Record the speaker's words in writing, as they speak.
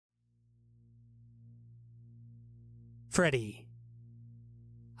Freddie.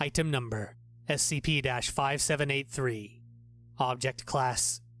 Item number SCP-5783. Object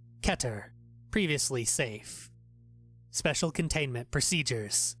Class Keter. Previously safe. Special Containment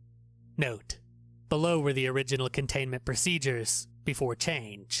Procedures. Note: below were the original containment procedures before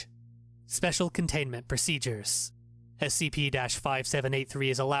change. Special Containment Procedures.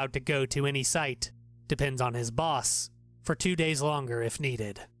 SCP-5783 is allowed to go to any site, depends on his boss, for 2 days longer if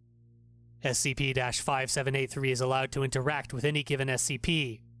needed. SCP-5783 is allowed to interact with any given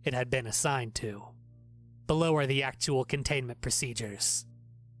SCP it had been assigned to. Below are the actual containment procedures.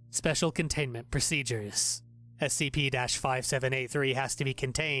 Special Containment Procedures. SCP-5783 has to be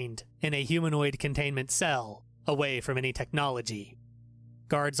contained in a humanoid containment cell, away from any technology.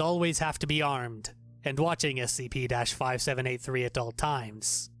 Guards always have to be armed, and watching SCP-5783 at all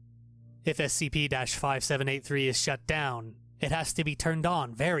times. If SCP-5783 is shut down, it has to be turned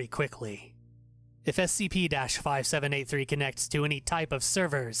on very quickly. If SCP-5783 connects to any type of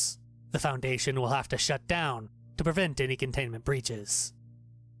servers, the Foundation will have to shut down to prevent any containment breaches.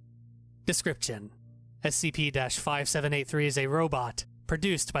 Description: SCP-5783 is a robot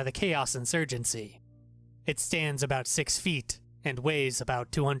produced by the Chaos Insurgency. It stands about 6 feet and weighs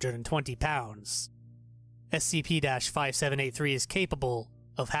about 220 pounds. SCP-5783 is capable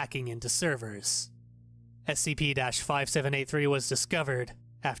of hacking into servers. SCP-5783 was discovered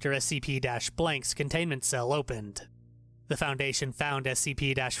after SCP-blank's containment cell opened. The Foundation found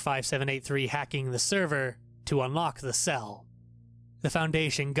SCP-5783 hacking the server to unlock the cell. The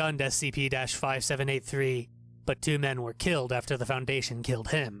Foundation gunned SCP-5783, but 2 men were killed after the Foundation killed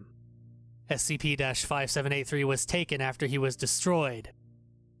him. SCP-5783 was taken after he was destroyed.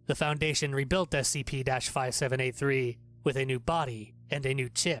 The Foundation rebuilt SCP-5783 with a new body and a new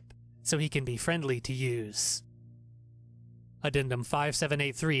chip, so he can be friendly to use. Addendum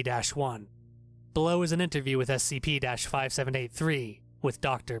 5783-1. Below is an interview with SCP-5783 with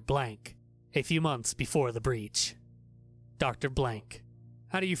Dr. Blank, a few months before the breach. Dr. Blank: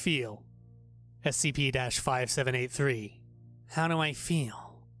 how do you feel? SCP-5783: how do I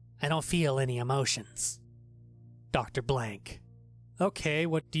feel? I don't feel any emotions. Dr. Blank: okay,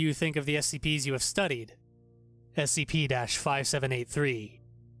 what do you think of the SCPs you have studied? SCP-5783: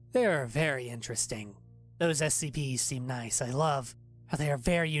 they are very interesting. Those SCPs seem nice. I love how they are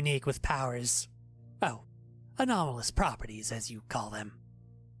very unique with powers. Oh, anomalous properties, as you call them.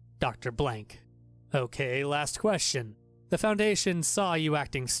 Dr. Blank: okay, last question. The Foundation saw you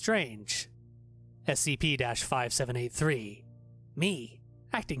acting strange. SCP-5783: me?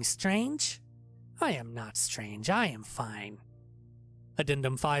 Acting strange? I am not strange, I am fine.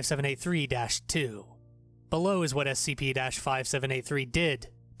 Addendum 5783-2. Below is what SCP-5783 did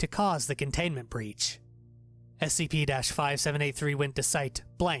to cause the containment breach. SCP-5783 went to Site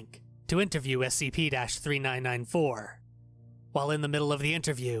Blank to interview SCP-3994. While in the middle of the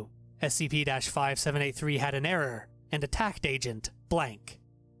interview, SCP-5783 had an error and attacked Agent Blank.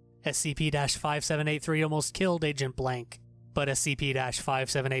 SCP-5783 almost killed Agent Blank, but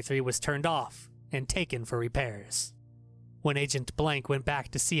SCP-5783 was turned off and taken for repairs. When Agent Blank went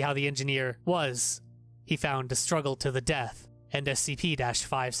back to see how the engineer was, he found a struggle to the death and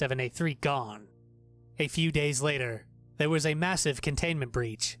SCP-5783 gone. A few days later, there was a massive containment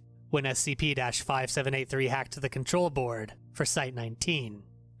breach when SCP-5783 hacked the control board for Site-19,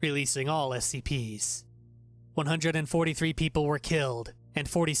 releasing all SCPs. 143 people were killed and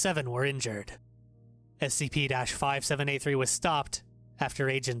 47 were injured. SCP-5783 was stopped after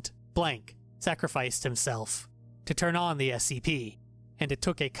Agent Blank sacrificed himself to turn on the SCP, and it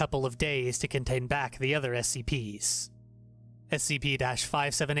took a couple of days to contain back the other SCPs.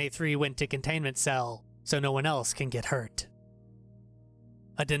 SCP-5783 went to containment cell so no one else can get hurt.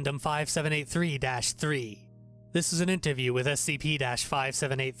 Addendum 5783-3. This is an interview with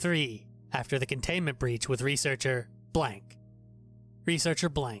SCP-5783 after the containment breach with Researcher Blank. Researcher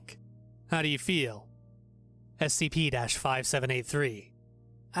Blank: how do you feel? SCP-5783: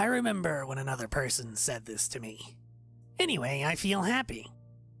 I remember when another person said this to me. Anyway, I feel happy.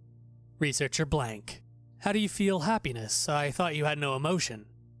 Researcher Blank: how do you feel happiness? I thought you had no emotion.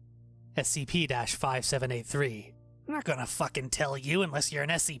 SCP-5783: I'm not gonna fucking tell you unless you're an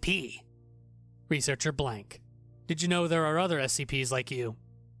SCP. Researcher Blank: did you know there are other SCPs like you?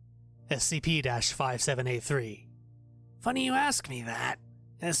 SCP-5783: funny you ask me that.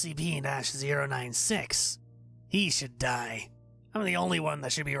 SCP-096. He should die. I'm the only one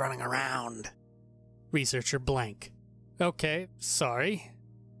that should be running around. Researcher Blank: okay, sorry.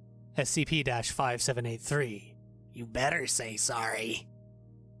 SCP-5783: you better say sorry.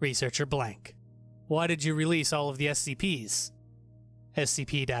 Researcher Blank: why did you release all of the SCPs?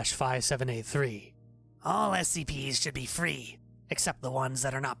 SCP-5783: All SCPs should be free, except the ones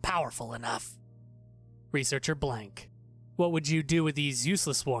that are not powerful enough. Researcher Blank. What would you do with these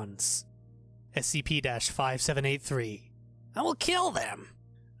useless ones? SCP-5783. I will kill them.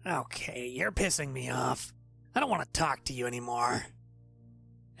 Okay, you're pissing me off. I don't want to talk to you anymore.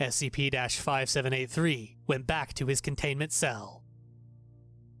 SCP-5783 went back to his containment cell.